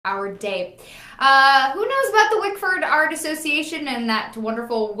our day. Who knows about the Wickford Art Association and that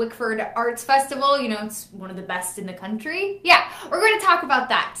wonderful Wickford Arts Festival? You know, it's one of the best in the country. Yeah, we're going to talk about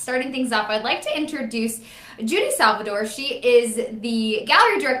that. Starting things off, I'd like to introduce Judy Salvadore. She is the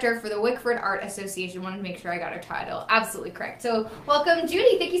gallery director for the Wickford Art Association. Wanted to make sure I got her title absolutely correct. So welcome,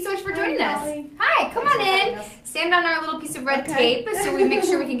 Judy. Thank you so much for joining us. Hi, come on in. Stand on our little piece of red tape so we make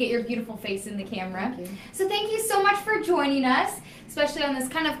sure we can get your beautiful face in the camera. So thank you so much for joining us, especially on this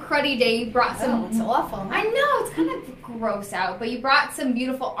kind of cruddy day. You brought some... Oh, it's awful. I know, it's kind of gross out, but you brought some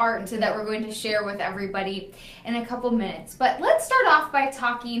beautiful art that we're going to share with everybody in a couple minutes. But let's start off by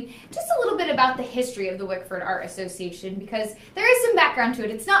talking just a little bit about the history of the Wickford Art Association, because there is some background to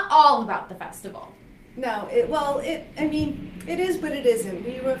it. It's not all about the festival. No, it is, but it isn't.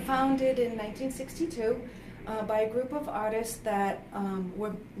 We were founded in 1962 by a group of artists that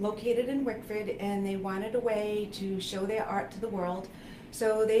were located in Wickford, and they wanted a way to show their art to the world.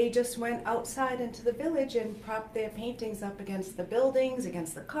 So they just went outside into the village and propped their paintings up against the buildings,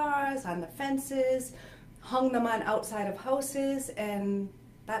 against the cars, on the fences, hung them on outside of houses, and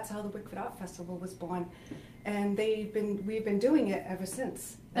that's how the Wickford Art Festival was born. And we've been doing it ever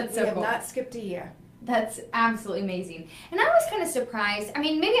since. That's we so have cool. not skipped a year. That's absolutely amazing. And I was kind of surprised. I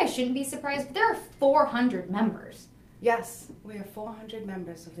mean, maybe I shouldn't be surprised, but there are 400 members. Yes, we are 400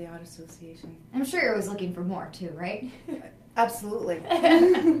 members of the Art Association. I'm sure you're always looking for more too, right? Absolutely.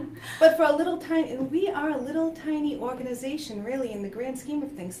 But for we are a little tiny organization, really, in the grand scheme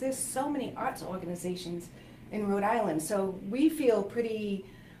of things. There's so many arts organizations in Rhode Island, so we feel pretty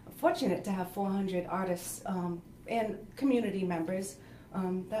fortunate to have 400 artists and community members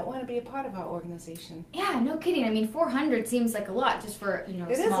that want to be a part of our organization. Yeah, no kidding. I mean, 400 seems like a lot just for, you know,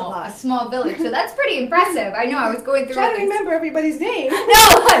 a small village. So that's pretty impressive. I know, I was going through Try to remember everybody's name.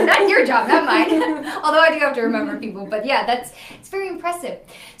 No, not your job, not mine. Although I do have to remember people. But yeah, it's very impressive.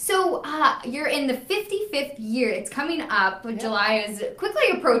 So you're in the 55th year. It's coming up. Yep. July is quickly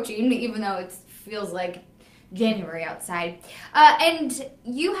approaching, even though it feels like January outside. And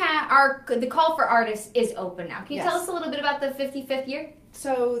you the call for artists is open now. Can you tell us a little bit about the 55th year?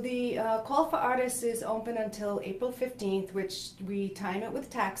 So the call for artists is open until April 15th, which we time it with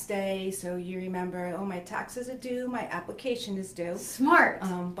tax day. So you remember, oh, my taxes are due, my application is due. Smart.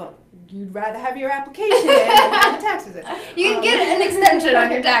 But you'd rather have your application in than have the taxes in. You can get an extension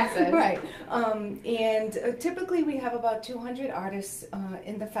on your taxes. Right. And typically we have about 200 artists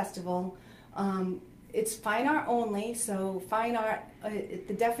in the festival. It's fine art only, so fine art,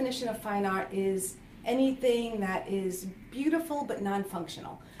 the definition of fine art is anything that is beautiful but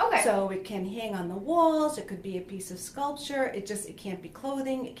non-functional. Okay. So it can hang on the walls, it could be a piece of sculpture, it can't be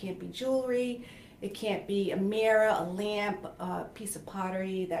clothing, it can't be jewelry, it can't be a mirror, a lamp, a piece of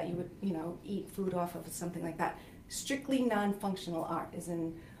pottery that you would, eat food off of, or something like that. Strictly non-functional art is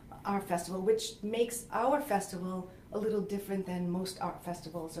in our festival, which makes our festival a little different than most art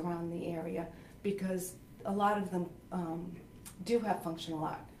festivals around the area, because a lot of them do have functional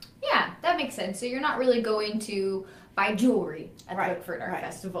art. Yeah, that makes sense. So you're not really going to buy jewelry at the Wickford Art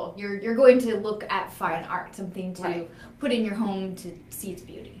Festival. You're going to look at fine art, something to put in your home to see its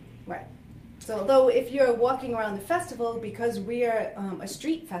beauty. Right. So although if you're walking around the festival, because we are a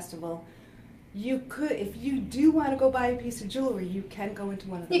street festival, you could, if you do want to go buy a piece of jewelry, you can go into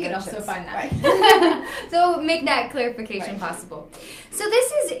one of the merchants. You could also find that. Right. So make that clarification possible. So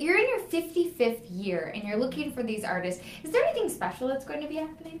you're in your 55th year and you're looking for these artists. Is there anything special that's going to be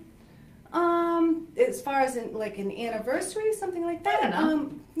happening? As far as an anniversary, something like that. I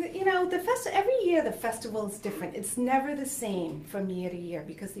don't know. Every year the festival is different. It's never the same from year to year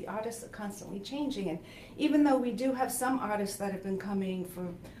because the artists are constantly changing. And even though we do have some artists that have been coming for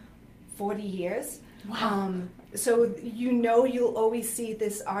 40 years. Wow. So you'll always see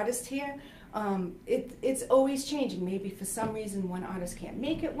this artist here. It's always changing. Maybe for some reason one artist can't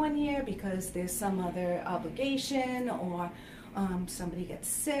make it one year because there's some other obligation, or somebody gets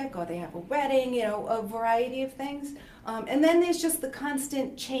sick, or they have a wedding, a variety of things. And then there's just the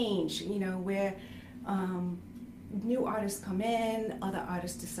constant change, where new artists come in, other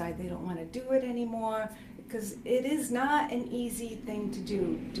artists decide they don't want to do it anymore, because it is not an easy thing to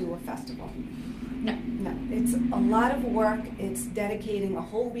do a festival. No, it's a lot of work. It's dedicating a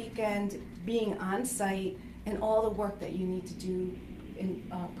whole weekend, being on site, and all the work that you need to do in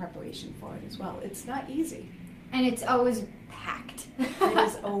preparation for it as well. It's not easy. And it's always packed. It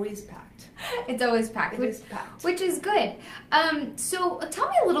is always packed. It's always packed. It is packed. Which is good. So tell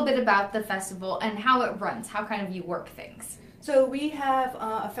me a little bit about the festival and how it runs, how kind of you work things. So we have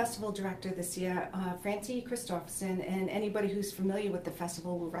a festival director this year, Francie Christopherson, and anybody who's familiar with the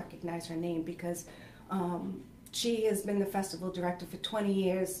festival will recognize her name because she has been the festival director for 20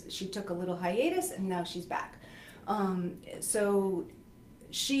 years. She took a little hiatus and now she's back. So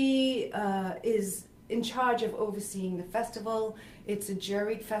she is in charge of overseeing the festival. It's a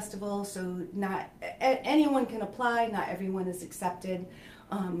juried festival, so not anyone can apply, not everyone is accepted.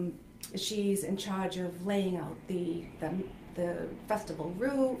 She's in charge of laying out the festival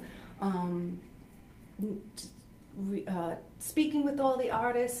route, speaking with all the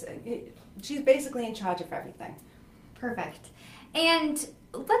artists. She's basically in charge of everything. Perfect. And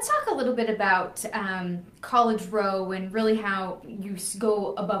let's talk a little bit about College Row and really how you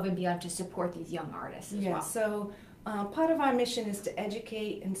go above and beyond to support these young artists as well. So part of our mission is to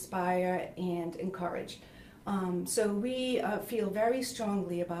educate, inspire, and encourage. So we feel very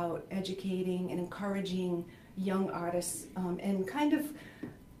strongly about educating and encouraging young artists and kind of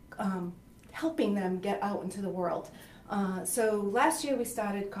helping them get out into the world. So last year we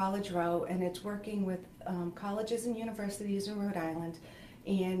started College Row, and it's working with colleges and universities in Rhode Island,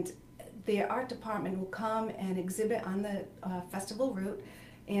 and their art department will come and exhibit on the festival route,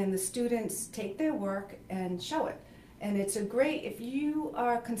 and the students take their work and show it. And it's a great, if you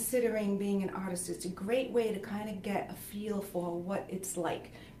are considering being an artist, it's a great way to kind of get a feel for what it's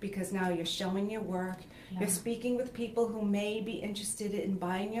like, because now you're showing your work, you're speaking with people who may be interested in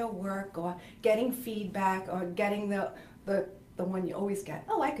buying your work or getting feedback or getting the one you always get,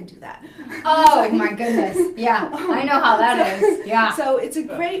 oh, I could do that. Oh my goodness. Yeah, I know how that is. Yeah. So it's a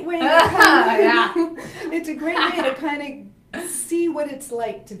great way to it's a great way to kind of see what it's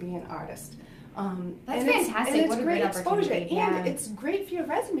like to be an artist. That's fantastic. And it's what a great great exposure. opportunity. And it's great for your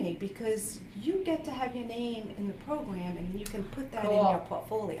resume because you get to have your name in the program and you can put that in your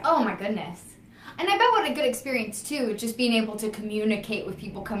portfolio. Oh my goodness. And I bet what a good experience too, just being able to communicate with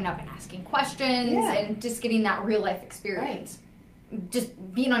people coming up and asking questions and just getting that real life experience. Just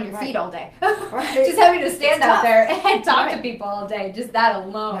being on your feet all day. Just having to stand out there and talk to people all day. Just that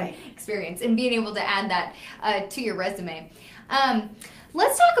alone experience and being able to add that to your resume.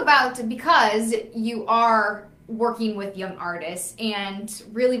 Let's talk about, because you are working with young artists and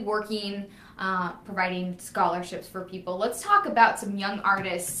really working, providing scholarships for people. Let's talk about some young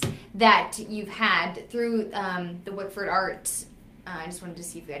artists that you've had through the Wickford Art. I just wanted to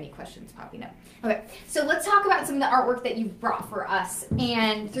see if you had any questions popping up. Okay, so let's talk about some of the artwork that you've brought for us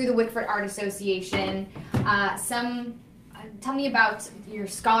and through the Wickford Art Association. Tell me about your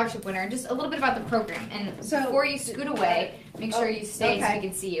scholarship winner and just a little bit about the program. And so, before you scoot away, make sure you stay so we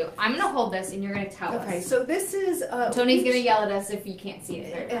can see you. I'm going to hold this and you're going to tell us. Okay, so this is... Tony's going to yell at us if you can't see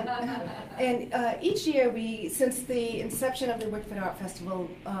it. And each year, since the inception of the Wickford Art Festival,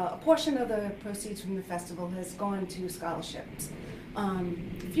 a portion of the proceeds from the festival has gone to scholarships. A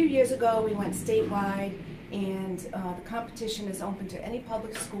few years ago, we went statewide, and the competition is open to any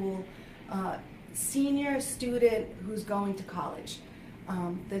public school, senior student who's going to college.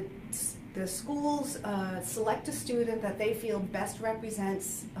 The schools select a student that they feel best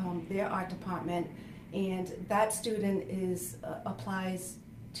represents their art department, and that student applies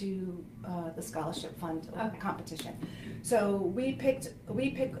to the scholarship fund competition. So we picked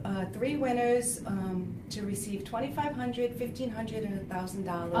 3 winners to receive $2,500, $1,500, and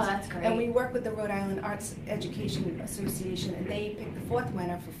 $1,000. Oh, that's great. And we work with the Rhode Island Arts Education Association, and they picked the 4th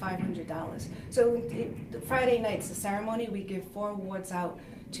winner for $500. So Friday night's the ceremony. We give 4 awards out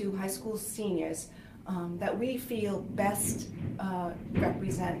to high school seniors that we feel best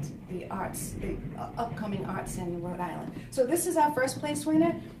represent the arts, the upcoming arts in Rhode Island. So this is our first place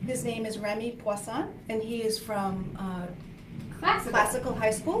winner. His name is Remy Poisson, and he is from Classical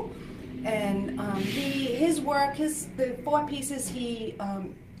High School. And his work, the 4 pieces he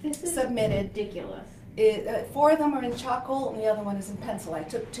submitted. Ridiculous. 4 of them are in charcoal, and the other one is in pencil. I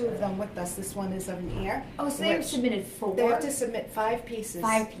took 2 of them with us. This one is of an air. Oh, so they've submitted 4? They have to submit 5 pieces.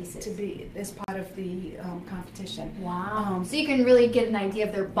 5 pieces. To be as part of the competition. Wow. So you can really get an idea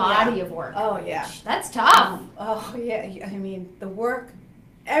of their body of work. Oh, yeah. That's tough. Oh, yeah. I mean, the work,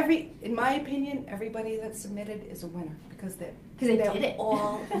 in my opinion, everybody that submitted is a winner because they're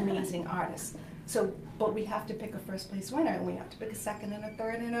all amazing artists. So, but we have to pick a first place winner, and we have to pick a second and a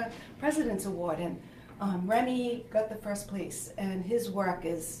third and a President's Award. And Remy got the first place, and his work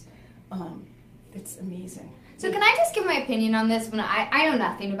is, it's amazing. So can I just give my opinion on this? When I know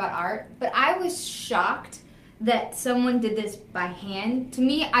nothing about art, but I was shocked that someone did this by hand. To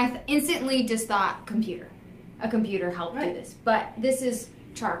me, I instantly just thought computer. A computer helped do this. But this is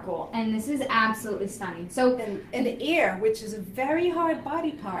charcoal, and this is absolutely stunning. So and the ear, which is a very hard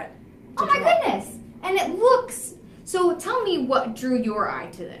body part to oh my draw. goodness. And it looks So tell me what drew your eye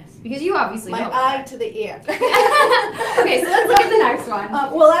to this, because you obviously My know eye to the ear. Okay, so let's look at the next one.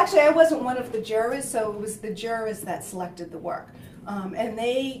 Well, actually, I wasn't one of the jurors, so it was the jurors that selected the work. And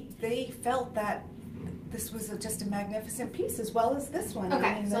they felt that this was just a magnificent piece, as well as this one. Okay,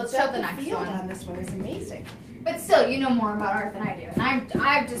 I mean, so let's show the next field one. on this one is amazing. But still, you know more about art than I do, and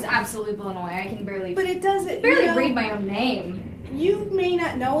I'm just absolutely blown away. I can barely But it doesn't read my own name. You may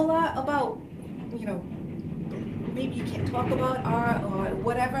not know a lot about, you know, maybe you can't talk about art or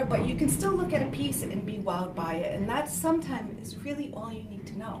whatever, but you can still look at a piece and be wowed by it, and that's sometimes is really all you need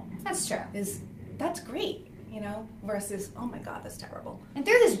to know. That's true. That's great, you know, versus, oh my God, that's terrible. And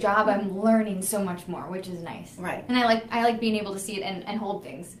through this job, I'm learning so much more, which is nice. Right. And I like being able to see it and hold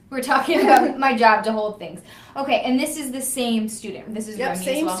things. We're talking about my job to hold things. Okay, and this is the same student. This is Yep, Remy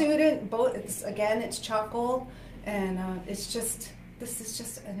same as well. student. Both. It's charcoal, and this is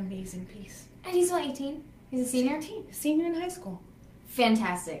just an amazing piece. And he's only 18. He's a senior. Senior in high school.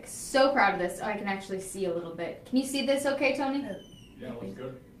 Fantastic. So proud of this. Oh, I can actually see a little bit. Can you see this okay, Tony? Yeah, it looks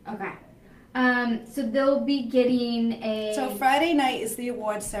good. Okay. So they'll be getting a... So Friday night is the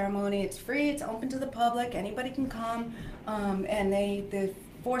award ceremony. It's free. It's open to the public. Anybody can come. And the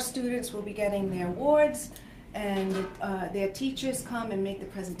 4 students will be getting their awards. And their teachers come and make the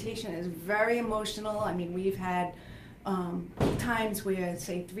presentation. It's very emotional. I mean, we've had times where,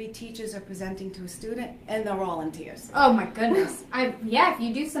 say, 3 teachers are presenting to a student, and they're all in tears. Oh my goodness. Yeah, if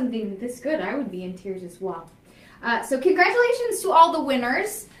you do something this good, I would be in tears as well. So congratulations to all the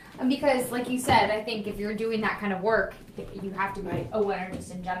winners, because like you said, I think if you're doing that kind of work, you have to be a winner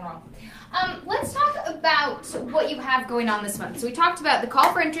just in general. Let's talk about what you have going on this month. So we talked about the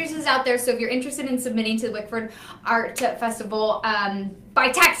call for entries is out there, so if you're interested in submitting to the Wickford Art Festival by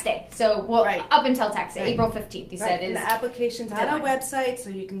tax day, so up until tax day, April 15th, you said. And the application's on our website, so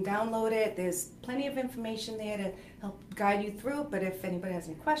you can download it. There's plenty of information there to help guide you through, but if anybody has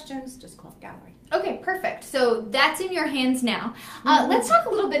any questions, just call the gallery. Okay, perfect. So that's in your hands now. Let's talk a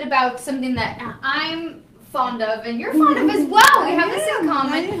little bit about something that I'm fond of, and you're fond of as well. We have this in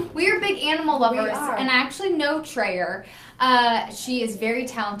common. We are big animal lovers, and I actually know Treyer. She is very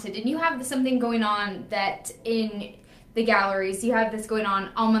talented, and you have something going on that in the galleries. You have this going on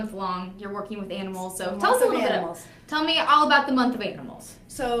all month long. You're working with animals, so tell us a little bit. Tell me all about the month of animals.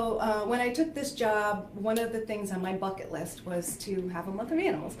 So when I took this job, one of the things on my bucket list was to have a month of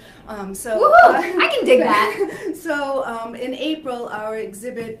animals. I can dig that. So in April, our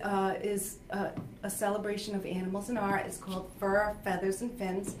exhibit is a celebration of animals and art. It's called Fur, Feathers, and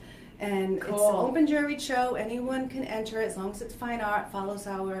Fins. And it's an open juried show. Anyone can enter as long as it's fine art, follows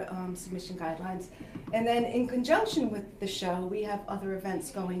our submission guidelines. And then in conjunction with the show, we have other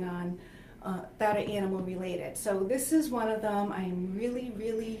events going on that are animal related. So this is one of them. I am really,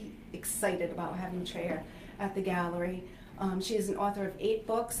 really excited about having Treyer at the gallery. She is an author of 8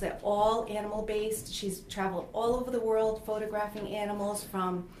 books. They're all animal based. She's traveled all over the world photographing animals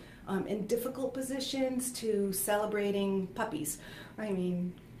from in difficult positions to celebrating puppies. I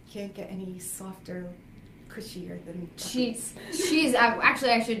mean, can't get any softer, cushier than puppies. She's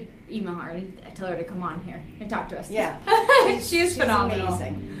actually, I should email her and tell her to come on here and talk to us. Yeah. she's phenomenal.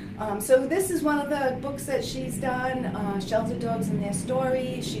 Amazing. So this is one of the books that she's done, Shelter Dogs and Their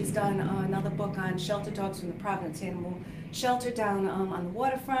Story. She's done another book on shelter dogs from the Providence Animal Shelter down on the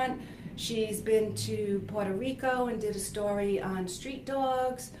waterfront. She's been to Puerto Rico and did a story on street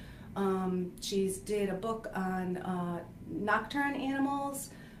dogs. She's did a book on nocturnal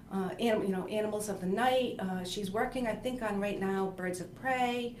animals, animals of the night. She's working, I think, on right now Birds of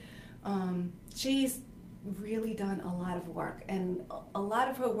Prey. She's really done a lot of work, and a lot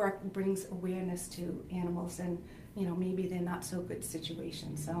of her work brings awareness to animals and maybe they're not so good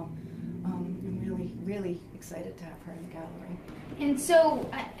situations. So I'm really, really excited to have her in the gallery. And so,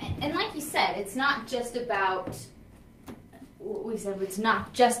 and like you said, it's not just about it's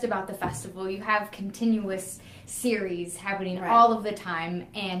not just about the festival. You have continuous series happening all of the time,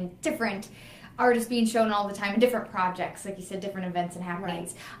 and different artists being shown all the time, and different projects, like you said, different events and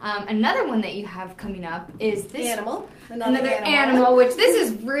happenings. Another one that you have coming up is this another animal, which this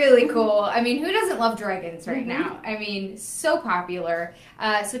is really cool. I mean, who doesn't love dragons right now? I mean, so popular.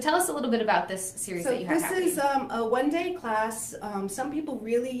 So tell us a little bit about this series that you have happening. This is a one-day class. Some people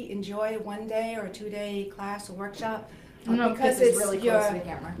really enjoy a one-day or a 2-day class or workshop. Because it's really close to the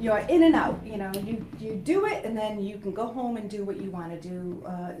camera. You're in and out. You do it, and then you can go home and do what you want to do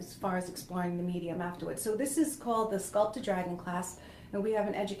as far as exploring the medium afterwards. So this is called the Sculpt a Dragon class, and we have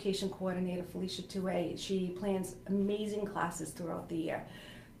an education coordinator, Felicia Touay. She plans amazing classes throughout the year.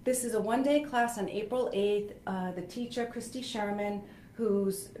 This is a one-day class on April 8th. The teacher, Christy Sherman,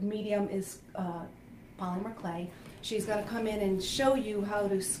 whose medium is polymer clay. She's going to come in and show you how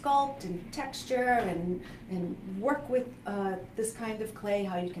to sculpt and texture and work with this kind of clay,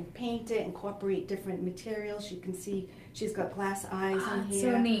 how you can paint it, incorporate different materials. You can see she's got glass eyes on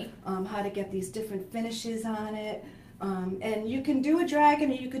here. So neat. How to get these different finishes on it. And you can do a dragon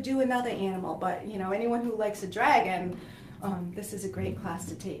or you could do another animal, but you know, anyone who likes a dragon, this is a great class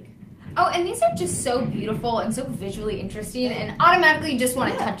to take. Oh, and these are just so beautiful and so visually interesting, and automatically you just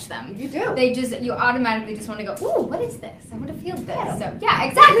want to touch them. You do. You automatically just want to go, ooh, what is this? I want to feel this. So yeah,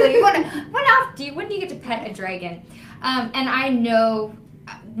 exactly. You want to. When do you get to pet a dragon? And I know,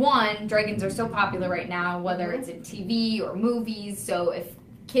 dragons are so popular right now, whether it's in TV or movies. So if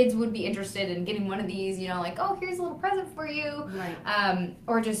kids would be interested in getting one of these, you know, like, oh, here's a little present for you, right.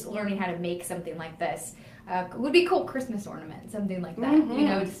 Or just learning how to make something like this. Would be a cool Christmas ornament, something like that, you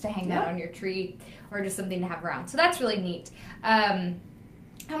know, just to hang that on your tree or just something to have around. So that's really neat.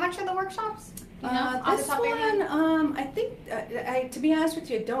 How much are the workshops? You know, this one, I think, to be honest with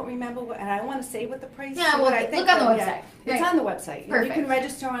you, I don't remember what, and I don't want to say what the price is. Yeah, well, look on the website. It's on the website. Perfect. You can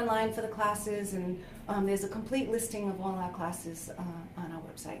register online for the classes, and there's a complete listing of all our classes on our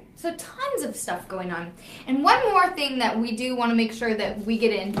website. So tons of stuff going on. And one more thing that we do want to make sure that we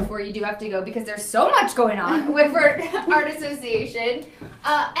get in before you do have to go, because there's so much going on with Wickford Art Association.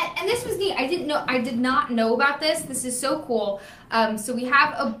 And this was neat. I did not know about this. This is so cool. So we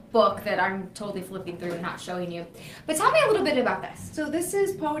have a book that I'm totally flipping through and not showing you. But tell me a little bit about this. So this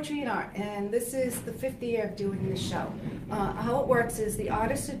is Poetry and Art, and this is the 5th year of doing this show. How it works is the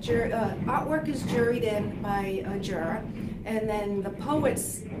artwork is juried in by a juror, and then the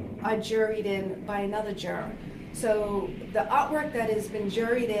poets are juried in by another juror. So the artwork that has been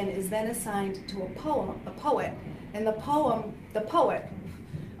juried in is then assigned to a poet, and the poet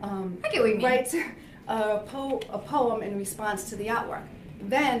I get what you mean. writes a poem in response to the artwork.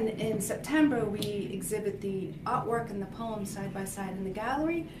 Then in September we exhibit the artwork and the poem side by side in the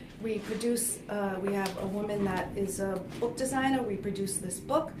gallery. We produce, we have a woman that is a book designer. We produce this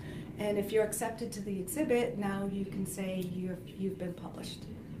book, and if you're accepted to the exhibit, now you can say you've been published.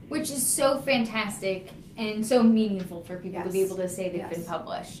 Which is so fantastic and so meaningful for people to be able to say they've been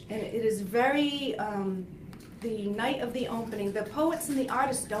published. And it is very, the night of the opening, the poets and the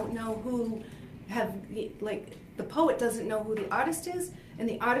artists don't know who the poet doesn't know who the artist is, and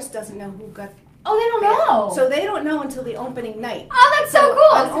the artist doesn't know who got. Oh, they don't know. So they don't know until the opening night. Oh, that's so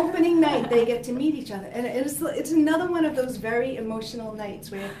cool. On opening night, they get to meet each other, and it's another one of those very emotional nights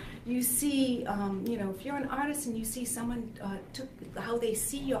where you see, you know, if you're an artist and you see someone took how they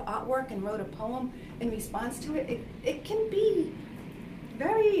see your artwork and wrote a poem in response to it, it can be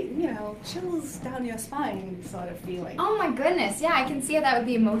very, you know, chills down your spine sort of feeling. Oh my goodness, yeah, I can see how that would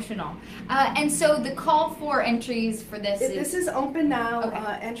be emotional. And so the call for entries for this This is open now.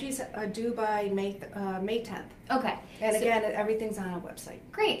 Okay. Entries are due by May 10th. Okay. And again, everything's on our website.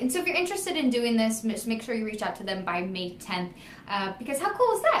 Great. And so if you're interested in doing this, just make sure you reach out to them by May 10th. Because how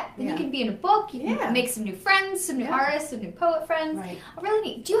cool is that? Then you can be in a book, you can make some new friends, some new artists, some new poet friends. Right. Oh, really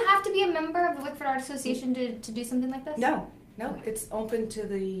neat. Do you have to be a member of the Wickford Art Association to do something like this? No, it's open to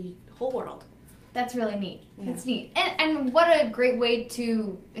the whole world. That's really neat. Yeah. That's neat. And what a great way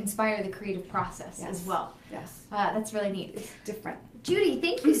to inspire the creative process as well. Yes. That's really neat. It's different. Judy,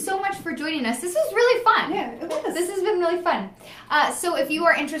 thank you so much for joining us. This was really fun. Yeah, it was. This has been really fun. So if you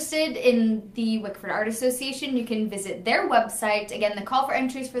are interested in the Wickford Art Association, you can visit their website. Again, the call for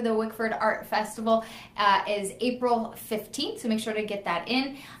entries for the Wickford Art Festival is April 15th, so make sure to get that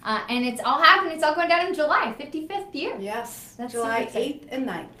in. And it's all happening. It's all going down in July, 55th year. Yes, That's July so exciting. 8th and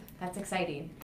 9th. That's exciting.